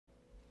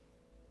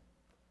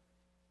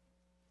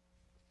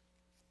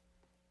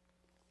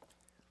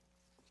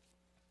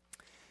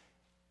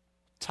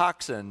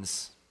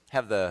Toxins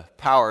have the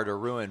power to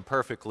ruin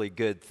perfectly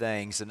good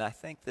things, and I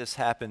think this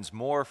happens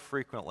more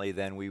frequently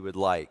than we would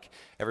like.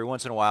 Every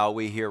once in a while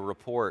we hear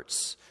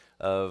reports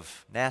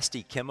of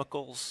nasty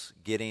chemicals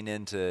getting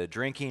into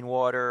drinking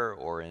water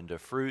or into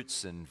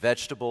fruits and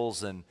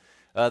vegetables and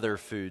other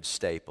food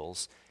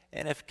staples.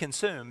 And if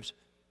consumed,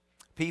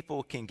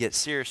 people can get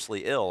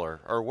seriously ill,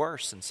 or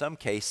worse, in some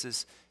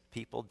cases,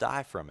 people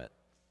die from it.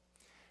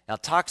 Now,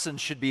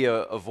 toxins should be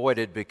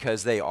avoided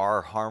because they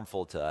are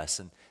harmful to us,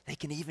 and they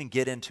can even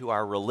get into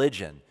our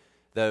religion,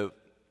 though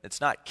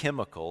it's not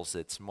chemicals,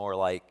 it's more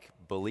like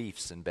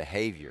beliefs and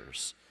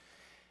behaviors.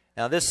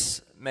 Now,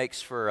 this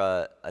makes for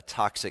a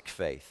toxic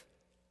faith.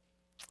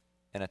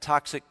 And a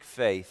toxic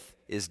faith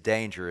is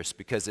dangerous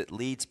because it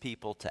leads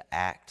people to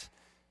act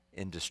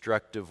in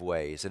destructive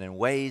ways and in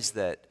ways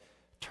that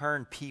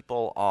turn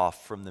people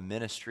off from the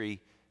ministry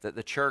that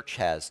the church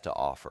has to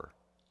offer.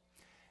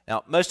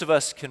 Now, most of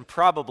us can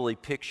probably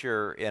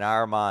picture in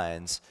our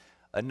minds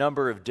a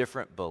number of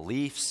different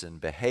beliefs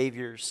and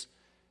behaviors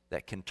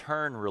that can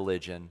turn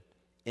religion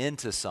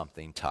into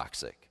something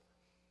toxic.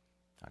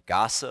 Now,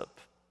 gossip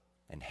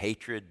and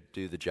hatred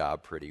do the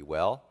job pretty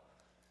well,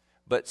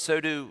 but so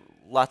do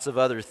lots of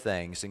other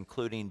things,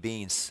 including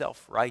being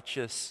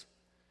self-righteous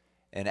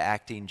and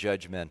acting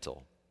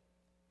judgmental.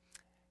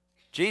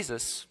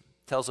 Jesus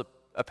tells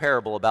a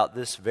parable about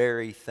this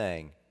very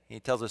thing.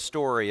 He tells a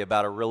story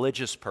about a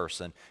religious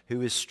person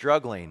who is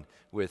struggling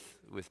with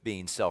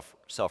being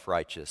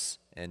self-righteous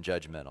and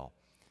judgmental.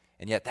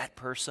 And yet that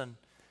person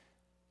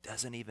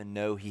doesn't even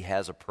know he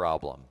has a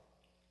problem.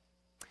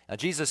 Now,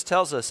 Jesus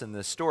tells us in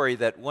this story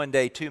that one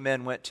day two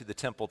men went to the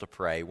temple to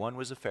pray. One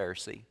was a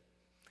Pharisee,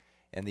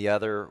 and the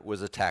other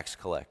was a tax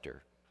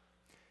collector.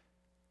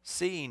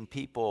 Seeing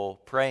people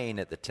praying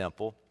at the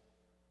temple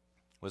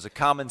was a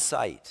common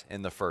sight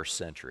in the first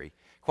century.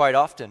 Quite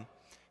often,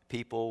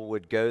 people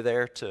would go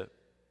there to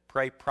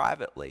pray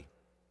privately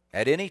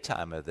at any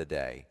time of the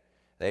day.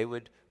 They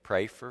would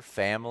pray for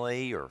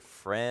family or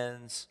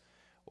friends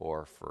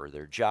or for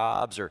their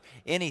jobs or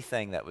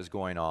anything that was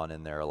going on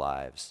in their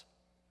lives.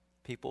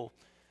 People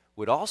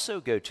would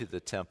also go to the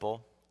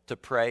temple to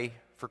pray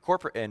for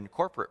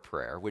corporate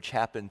prayer, which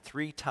happened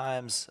 3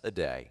 times a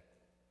day.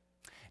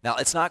 Now,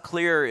 it's not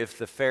clear if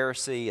the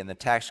Pharisee and the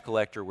tax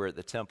collector were at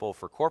the temple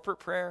for corporate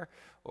prayer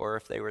or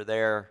if they were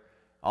there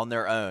on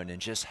their own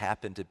and just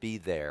happened to be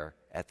there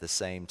at the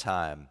same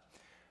time.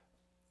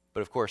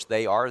 But of course,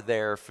 they are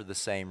there for the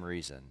same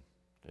reason.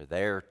 They're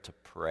there to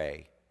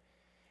pray.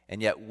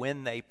 And yet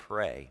when they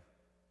pray,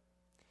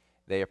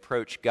 they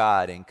approach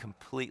God in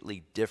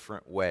completely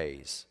different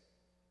ways.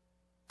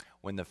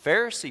 When the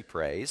Pharisee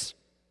prays,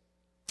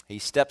 he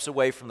steps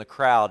away from the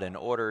crowd in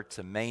order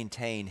to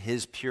maintain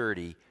his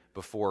purity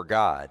before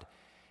God.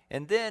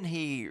 And then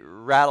he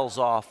rattles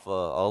off a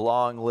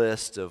long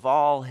list of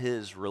all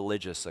his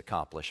religious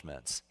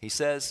accomplishments. He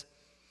says,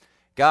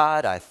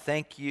 God, I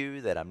thank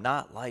you that I'm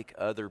not like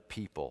other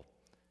people,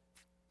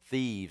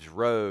 thieves,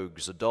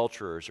 rogues,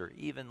 adulterers, or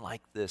even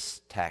like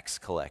this tax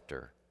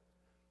collector.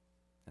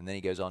 And then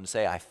he goes on to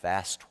say, I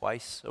fast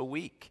twice a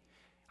week.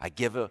 I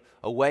give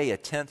away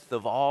 1/10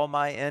 of all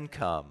my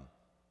income.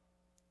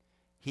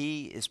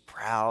 He is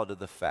proud of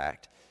the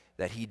fact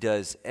that he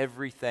does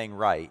everything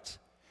right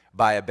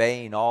by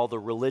obeying all the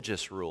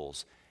religious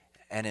rules.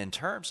 And in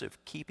terms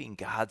of keeping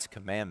God's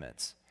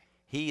commandments,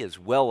 he is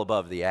well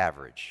above the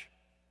average.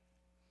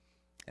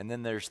 And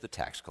then there's the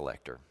tax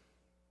collector.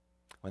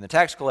 When the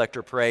tax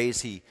collector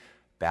prays, he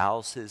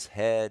bows his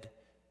head,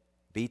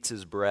 beats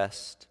his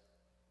breast,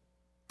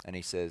 and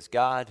he says,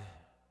 God,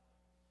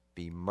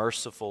 be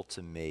merciful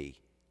to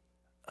me,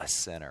 a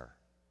sinner.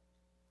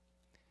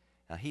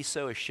 Now, he's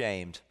so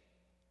ashamed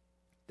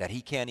that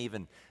he can't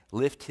even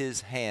lift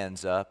his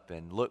hands up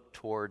and look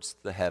towards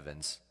the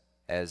heavens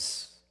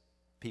as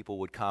people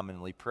would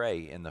commonly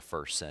pray in the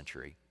first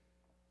century.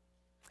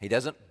 He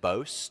doesn't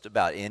boast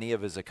about any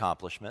of his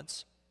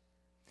accomplishments,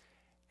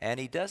 and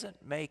he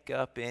doesn't make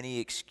up any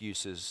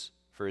excuses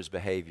for his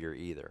behavior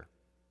either.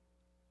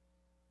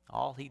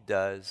 All he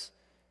does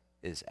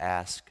is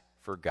ask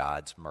for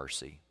God's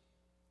mercy.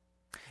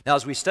 Now,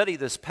 as we study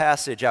this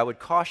passage, I would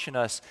caution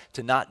us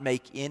to not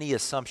make any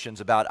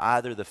assumptions about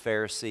either the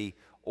Pharisee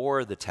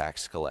or the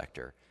tax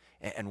collector.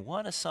 And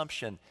one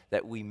assumption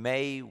that we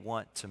may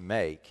want to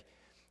make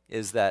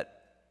is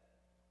that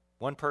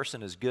one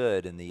person is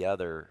good and the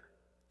other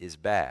is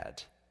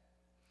bad.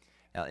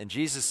 Now, in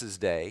Jesus'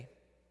 day,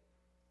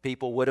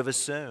 people would have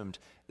assumed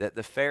that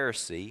the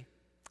Pharisee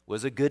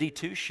was a goody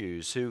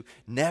two-shoes who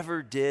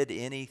never did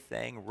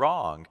anything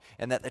wrong,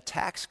 and that the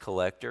tax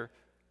collector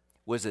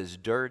was as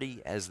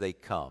dirty as they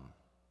come.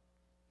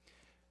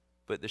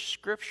 But the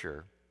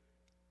Scripture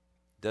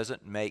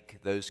doesn't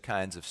make those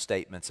kinds of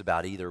statements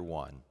about either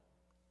one.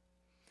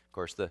 Of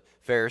course, the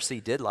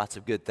Pharisee did lots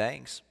of good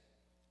things.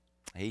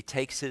 He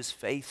takes his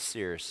faith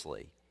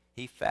seriously.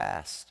 He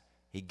fasts.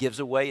 He gives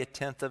away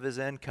 1/10 of his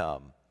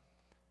income.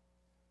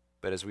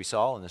 But as we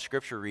saw in the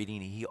Scripture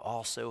reading, he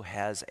also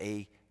has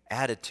an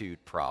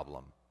attitude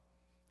problem.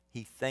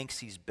 He thinks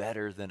he's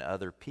better than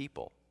other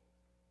people.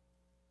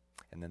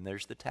 And then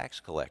there's the tax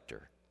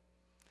collector.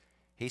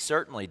 He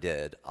certainly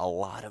did a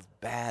lot of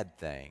bad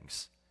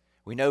things.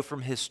 We know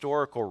from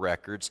historical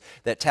records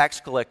that tax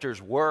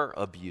collectors were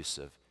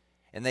abusive,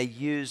 and they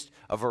used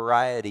a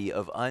variety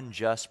of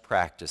unjust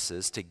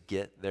practices to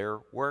get their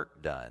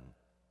work done.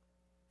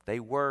 They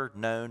were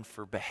known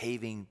for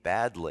behaving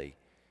badly.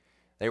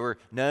 They were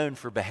known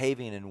for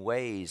behaving in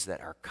ways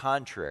that are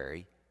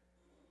contrary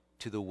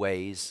to the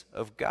ways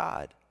of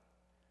God.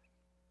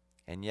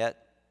 And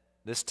yet,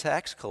 this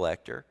tax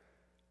collector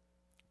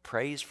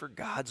prays for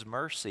God's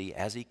mercy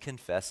as he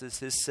confesses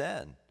his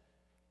sin.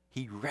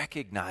 He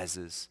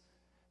recognizes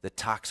the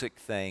toxic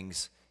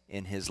things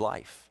in his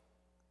life.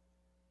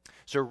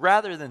 So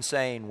rather than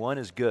saying one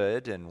is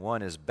good and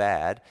one is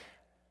bad,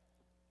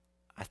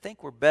 I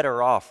think we're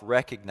better off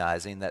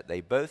recognizing that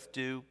they both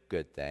do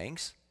good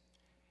things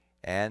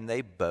and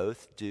they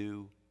both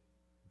do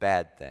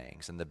bad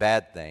things. And the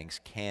bad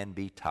things can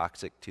be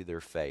toxic to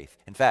their faith.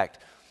 In fact,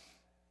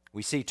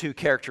 we see two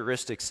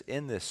characteristics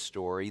in this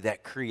story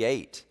that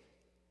create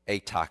a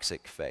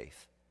toxic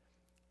faith.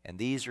 And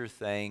these are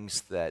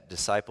things that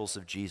disciples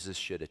of Jesus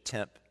should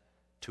attempt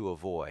to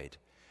avoid.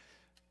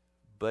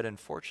 But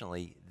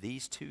unfortunately,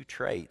 these two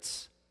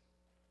traits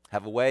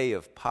have a way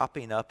of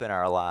popping up in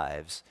our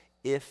lives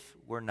if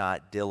we're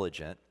not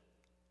diligent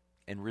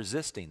in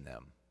resisting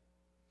them.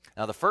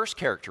 Now, the first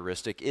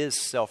characteristic is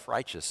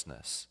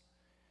self-righteousness.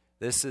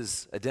 This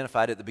is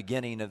identified at the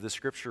beginning of the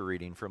scripture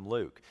reading from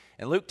Luke.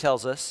 And Luke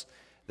tells us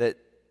that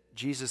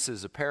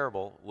Jesus'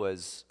 parable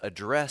was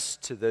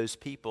addressed to those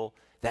people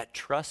that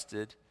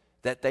trusted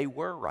that they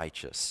were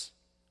righteous.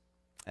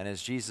 And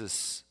as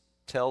Jesus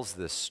tells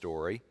this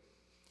story,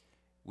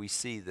 we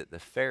see that the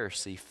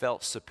Pharisee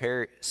felt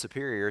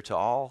superior to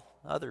all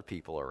other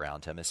people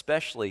around him,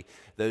 especially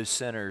those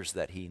sinners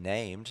that he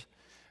named,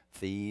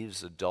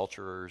 thieves,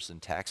 adulterers,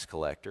 and tax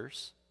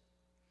collectors.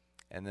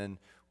 And then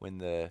when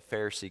the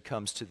Pharisee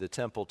comes to the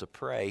temple to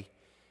pray,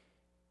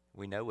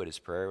 we know what his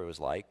prayer was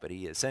like, but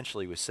he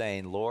essentially was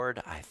saying,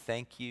 Lord, I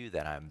thank you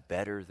that I'm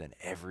better than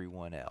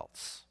everyone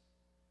else.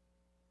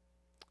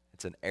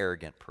 It's an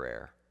arrogant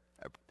prayer.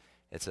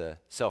 It's a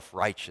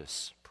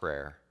self-righteous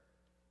prayer.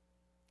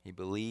 He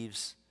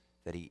believes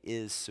that he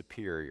is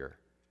superior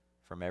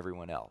from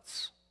everyone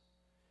else.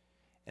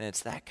 And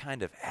it's that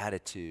kind of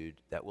attitude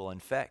that will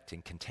infect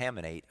and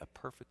contaminate a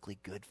perfectly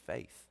good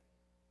faith.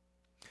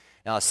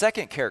 Now, a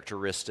second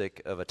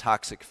characteristic of a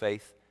toxic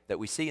faith that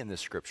we see in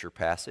this scripture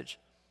passage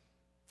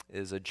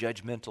is a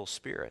judgmental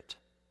spirit.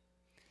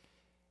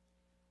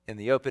 In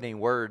the opening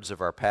words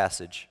of our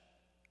passage,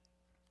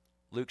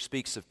 Luke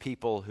speaks of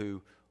people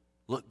who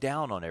look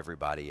down on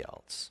everybody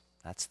else.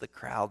 That's the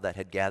crowd that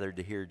had gathered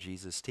to hear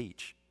Jesus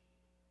teach.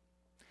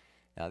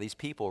 Now, these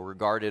people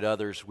regarded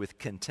others with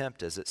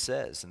contempt, as it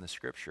says in the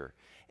scripture.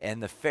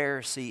 And the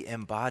Pharisee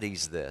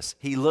embodies this.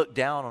 He looked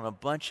down on a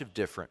bunch of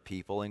different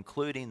people,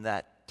 including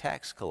that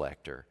tax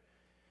collector.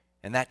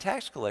 And that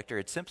tax collector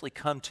had simply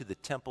come to the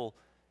temple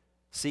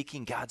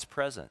seeking God's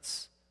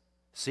presence,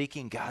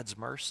 seeking God's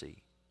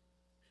mercy.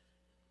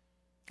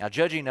 Now,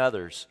 judging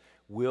others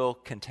will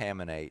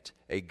contaminate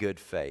a good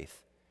faith.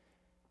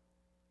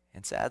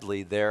 And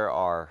sadly, there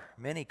are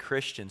many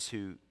Christians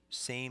who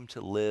seem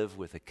to live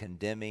with a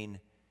condemning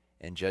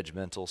and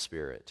judgmental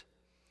spirit.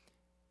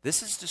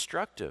 This is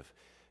destructive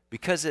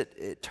because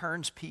it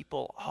turns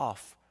people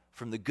off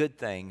from the good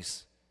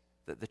things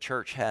that the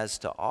church has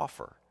to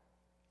offer.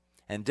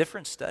 And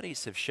different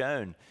studies have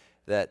shown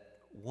that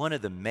one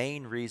of the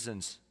main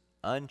reasons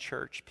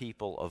unchurched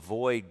people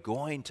avoid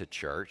going to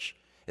church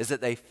is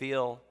that they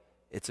feel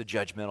it's a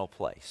judgmental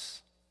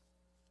place.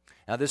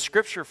 Now, this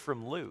scripture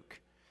from Luke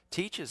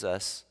teaches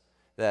us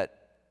that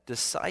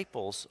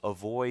disciples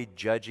avoid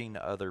judging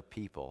other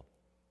people.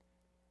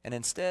 And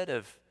instead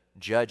of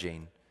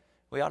judging,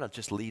 we ought to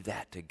just leave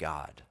that to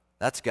God.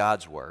 That's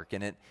God's work.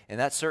 And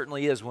that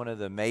certainly is one of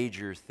the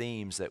major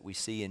themes that we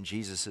see in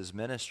Jesus'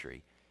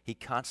 ministry. He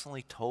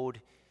constantly told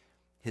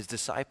his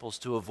disciples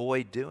to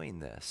avoid doing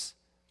this.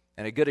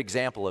 And a good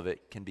example of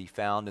it can be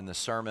found in the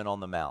Sermon on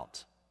the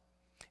Mount.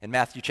 In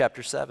Matthew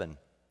chapter 7,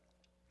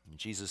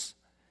 Jesus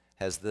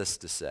has this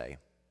to say.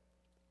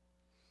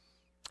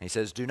 He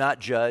says, "Do not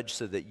judge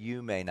so that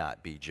you may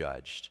not be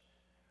judged.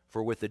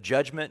 For with the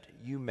judgment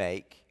you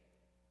make,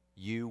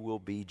 you will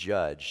be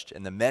judged.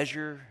 And the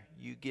measure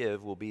you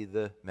give will be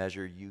the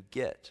measure you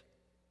get.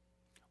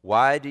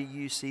 Why do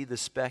you see the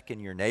speck in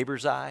your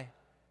neighbor's eye,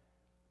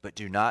 but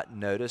do not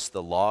notice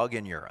the log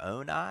in your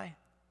own eye?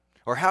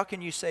 Or how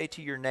can you say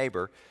to your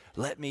neighbor,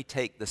 let me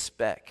take the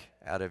speck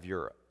out of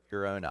your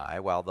own eye,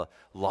 while the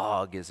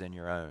log is in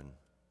your own?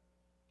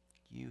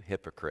 You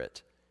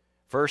hypocrite.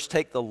 First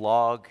take the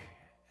log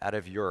out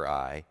of your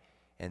eye,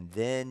 and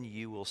then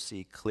you will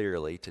see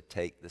clearly to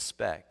take the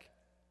speck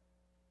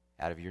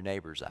out of your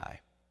neighbor's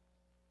eye."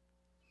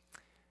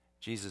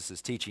 Jesus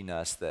is teaching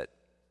us that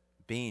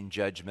being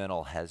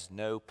judgmental has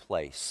no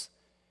place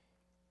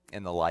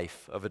in the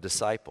life of a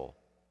disciple.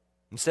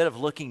 Instead of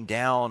looking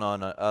down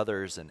on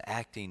others and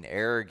acting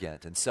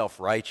arrogant and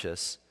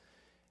self-righteous,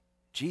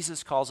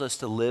 Jesus calls us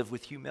to live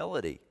with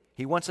humility.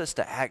 He wants us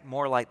to act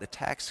more like the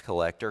tax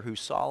collector who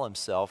saw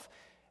himself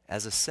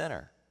as a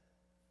sinner.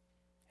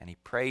 And he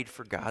prayed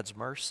for God's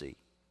mercy.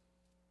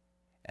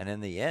 And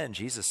in the end,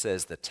 Jesus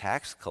says the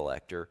tax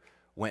collector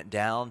went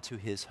down to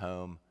his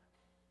home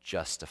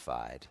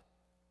justified.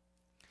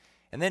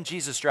 And then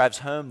Jesus drives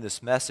home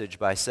this message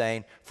by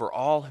saying, for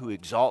all who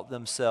exalt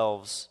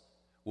themselves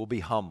will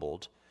be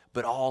humbled,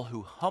 but all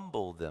who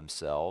humble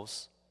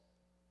themselves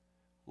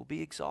will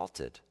be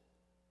exalted.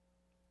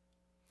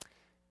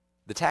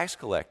 The tax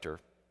collector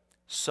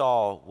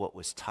saw what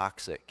was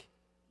toxic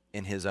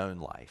in his own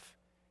life,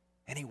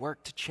 and he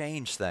worked to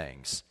change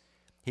things.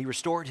 He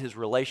restored his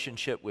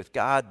relationship with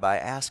God by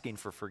asking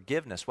for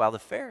forgiveness, while the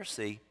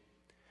Pharisee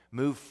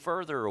moved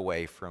further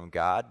away from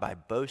God by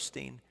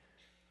boasting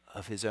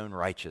of his own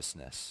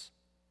righteousness.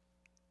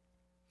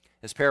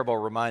 This parable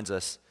reminds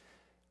us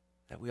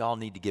that we all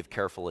need to give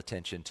careful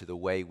attention to the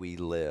way we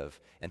live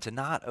and to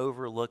not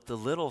overlook the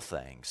little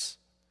things.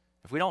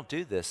 If we don't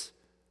do this,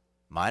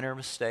 minor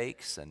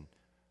mistakes and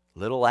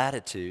little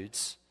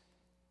attitudes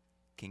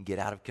can get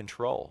out of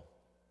control.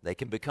 They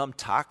can become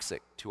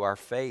toxic to our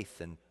faith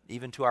and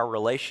even to our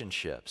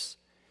relationships.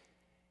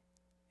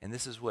 And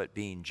this is what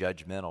being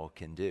judgmental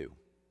can do.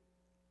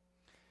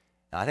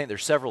 Now, I think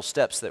there's several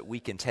steps that we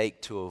can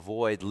take to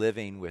avoid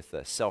living with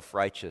a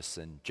self-righteous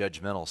and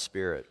judgmental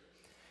spirit.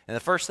 And the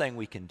first thing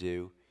we can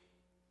do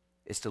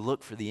is to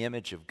look for the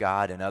image of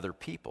God in other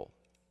people.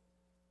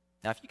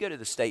 Now, if you go to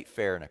the state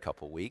fair in a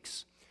couple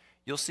weeks,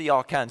 you'll see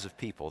all kinds of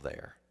people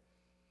there.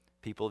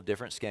 People of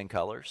different skin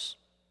colors,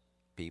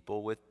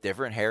 people with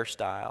different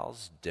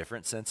hairstyles,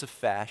 different sense of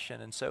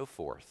fashion, and so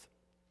forth.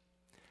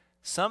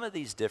 Some of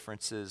these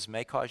differences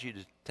may cause you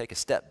to take a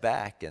step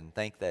back and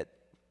think that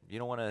you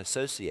don't want to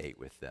associate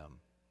with them.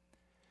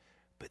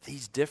 But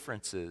these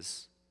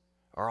differences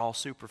are all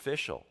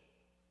superficial.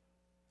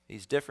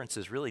 These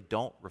differences really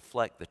don't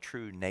reflect the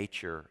true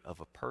nature of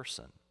a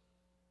person.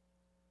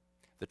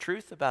 The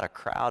truth about a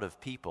crowd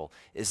of people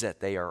is that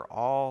they are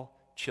all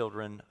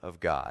children of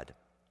God.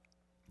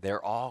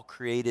 They're all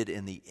created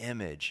in the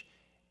image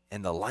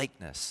and the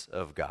likeness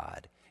of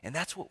God. And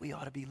that's what we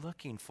ought to be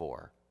looking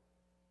for.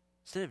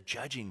 Instead of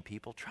judging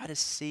people, try to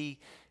see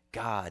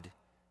God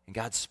and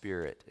God's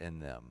Spirit in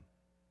them.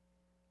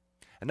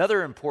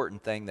 Another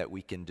important thing that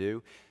we can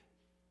do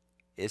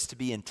is to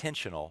be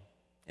intentional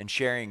in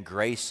sharing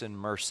grace and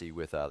mercy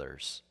with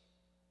others.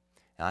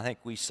 And I think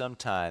we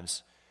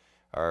sometimes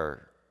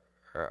are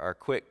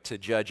quick to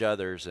judge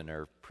others and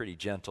are pretty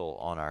gentle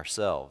on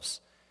ourselves.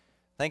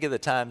 Think of the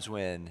times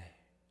when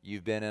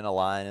you've been in a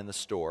line in the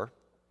store,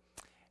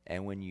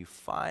 and when you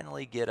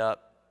finally get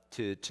up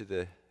to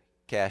the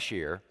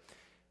cashier,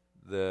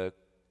 the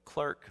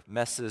clerk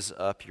messes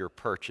up your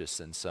purchase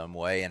in some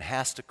way and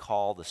has to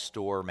call the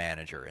store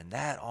manager, and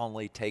that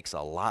only takes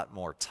a lot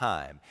more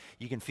time.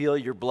 You can feel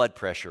your blood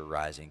pressure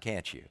rising,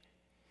 can't you?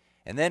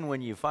 And then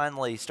when you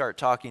finally start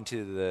talking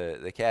to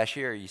the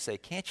cashier, you say,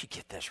 "Can't you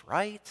get this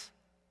right?"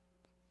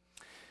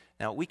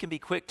 Now, we can be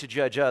quick to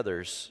judge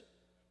others,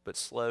 but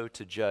slow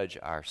to judge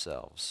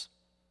ourselves.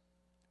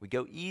 We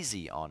go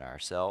easy on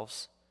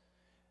ourselves.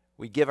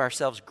 We give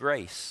ourselves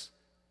grace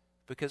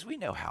because we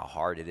know how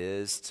hard it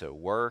is to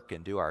work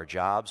and do our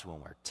jobs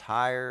when we're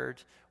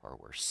tired or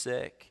we're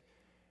sick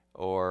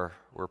or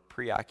we're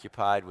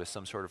preoccupied with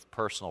some sort of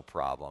personal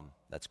problem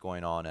that's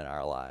going on in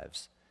our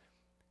lives.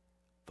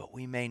 But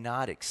we may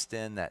not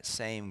extend that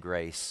same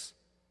grace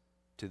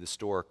to the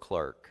store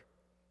clerk.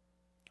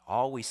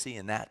 All we see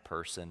in that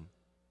person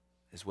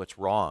is what's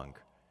wrong.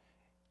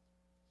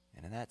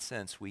 And in that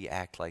sense, we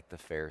act like the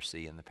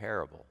Pharisee in the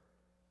parable.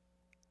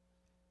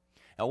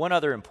 Now, one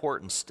other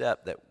important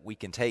step that we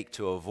can take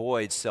to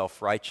avoid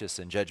self-righteous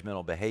and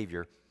judgmental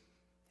behavior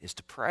is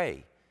to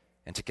pray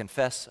and to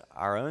confess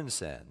our own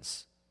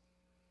sins.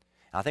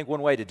 Now, I think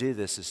one way to do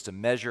this is to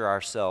measure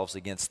ourselves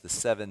against the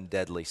 7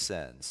 deadly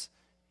sins.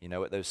 You know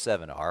what those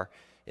 7 are?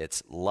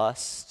 It's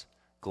lust,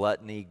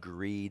 gluttony,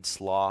 greed,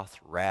 sloth,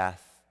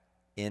 wrath,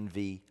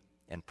 envy,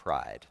 and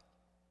pride.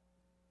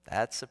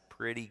 That's a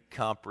pretty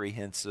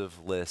comprehensive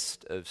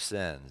list of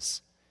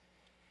sins.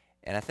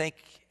 And I think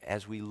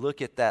as we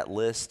look at that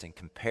list and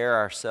compare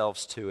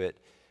ourselves to it,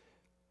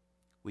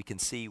 we can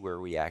see where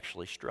we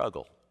actually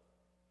struggle.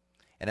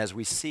 And as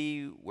we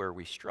see where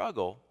we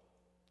struggle,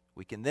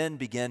 we can then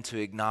begin to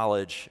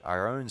acknowledge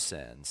our own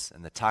sins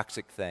and the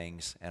toxic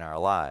things in our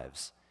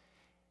lives.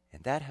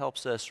 And that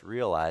helps us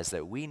realize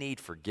that we need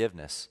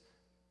forgiveness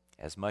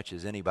as much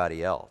as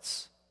anybody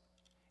else.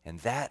 And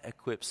that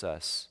equips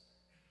us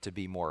to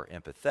be more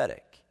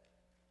empathetic.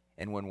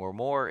 And when we're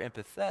more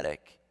empathetic,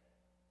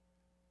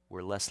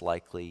 we're less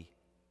likely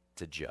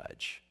to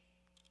judge.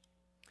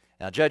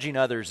 Now, judging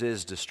others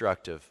is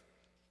destructive.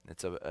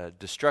 It's a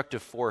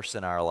destructive force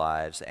in our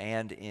lives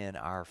and in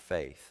our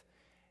faith.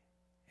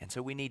 And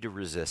so we need to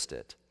resist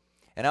it.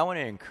 And I want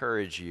to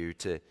encourage you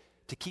to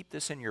keep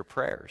this in your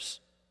prayers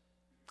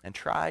and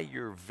try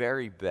your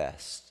very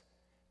best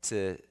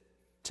to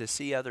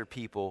see other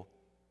people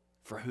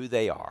for who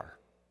they are,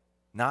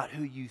 not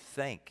who you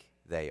think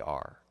they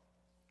are.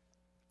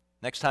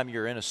 Next time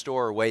you're in a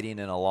store waiting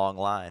in a long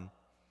line,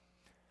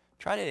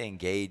 try to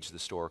engage the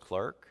store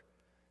clerk.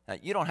 Now,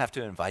 you don't have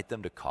to invite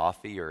them to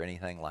coffee or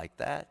anything like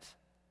that,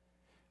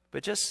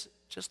 but just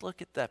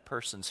look at that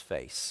person's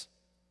face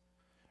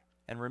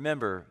and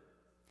remember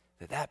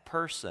that that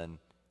person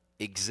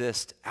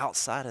exists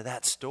outside of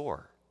that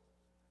store.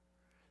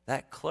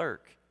 That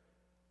clerk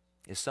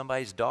is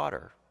somebody's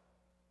daughter,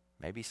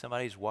 maybe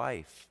somebody's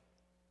wife.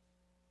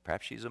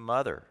 Perhaps she's a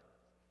mother.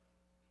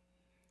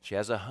 She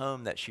has a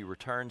home that she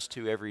returns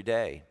to every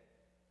day,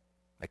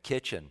 a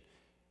kitchen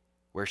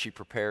where she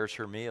prepares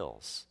her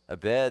meals, a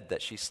bed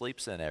that she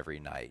sleeps in every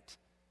night,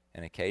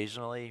 and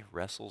occasionally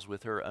wrestles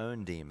with her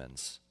own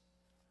demons.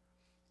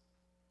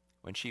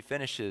 When she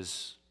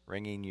finishes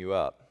ringing you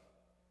up,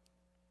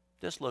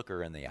 just look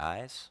her in the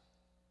eyes.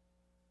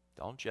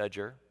 Don't judge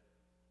her.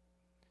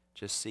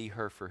 Just see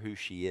her for who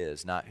she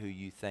is, not who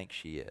you think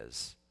she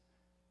is.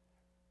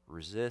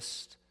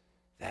 Resist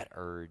that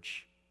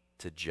urge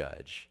to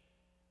judge,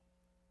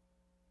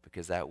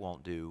 because that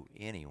won't do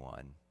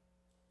anyone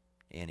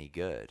any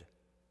good.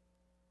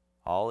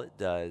 All it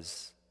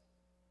does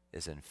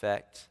is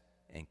infect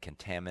and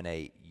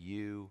contaminate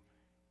you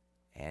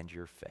and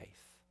your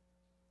faith.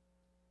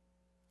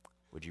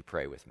 Would you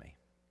pray with me?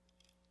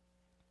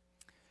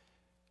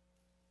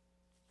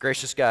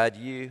 Gracious God,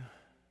 you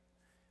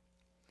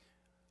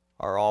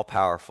are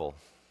all-powerful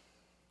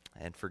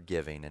and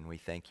forgiving, and we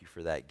thank you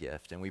for that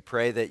gift. And we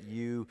pray that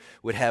you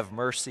would have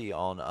mercy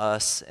on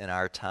us in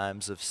our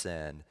times of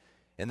sin,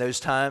 in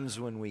those times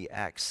when we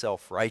act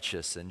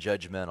self-righteous and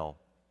judgmental.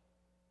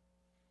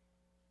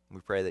 We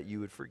pray that you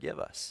would forgive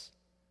us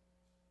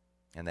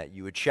and that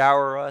you would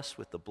shower us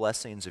with the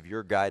blessings of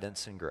your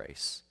guidance and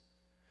grace.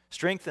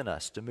 Strengthen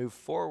us to move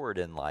forward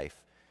in life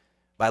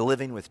by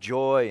living with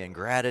joy and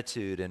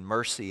gratitude and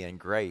mercy and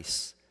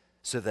grace,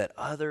 so that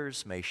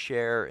others may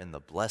share in the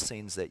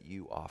blessings that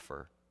you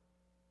offer.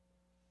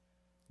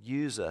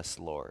 Use us,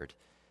 Lord,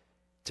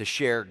 to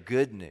share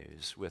good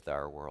news with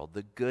our world,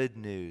 the good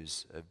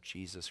news of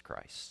Jesus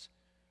Christ,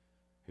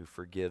 who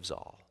forgives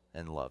all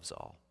and loves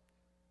all.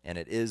 And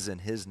it is in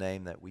his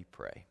name that we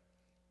pray.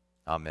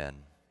 Amen.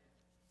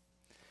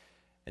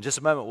 In just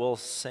a moment, we'll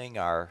sing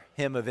our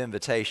hymn of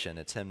invitation.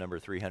 It's hymn number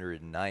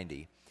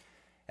 390.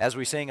 As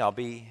we sing, I'll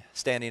be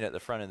standing at the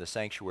front of the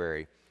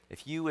sanctuary.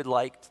 If you would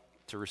like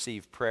to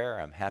receive prayer,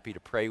 I'm happy to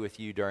pray with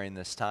you during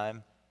this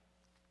time.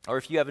 Or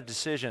if you have a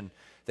decision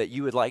that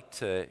you would like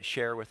to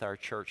share with our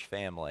church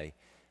family,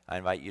 I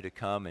invite you to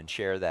come and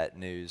share that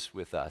news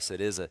with us.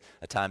 It is a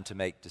time to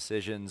make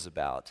decisions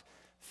about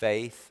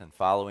faith and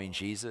following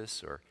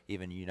Jesus, or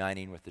even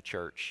uniting with the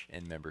church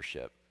in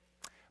membership.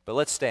 But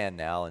let's stand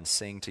now and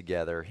sing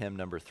together hymn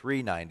number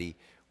 390,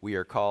 We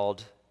Are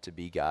Called to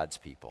Be God's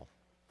People.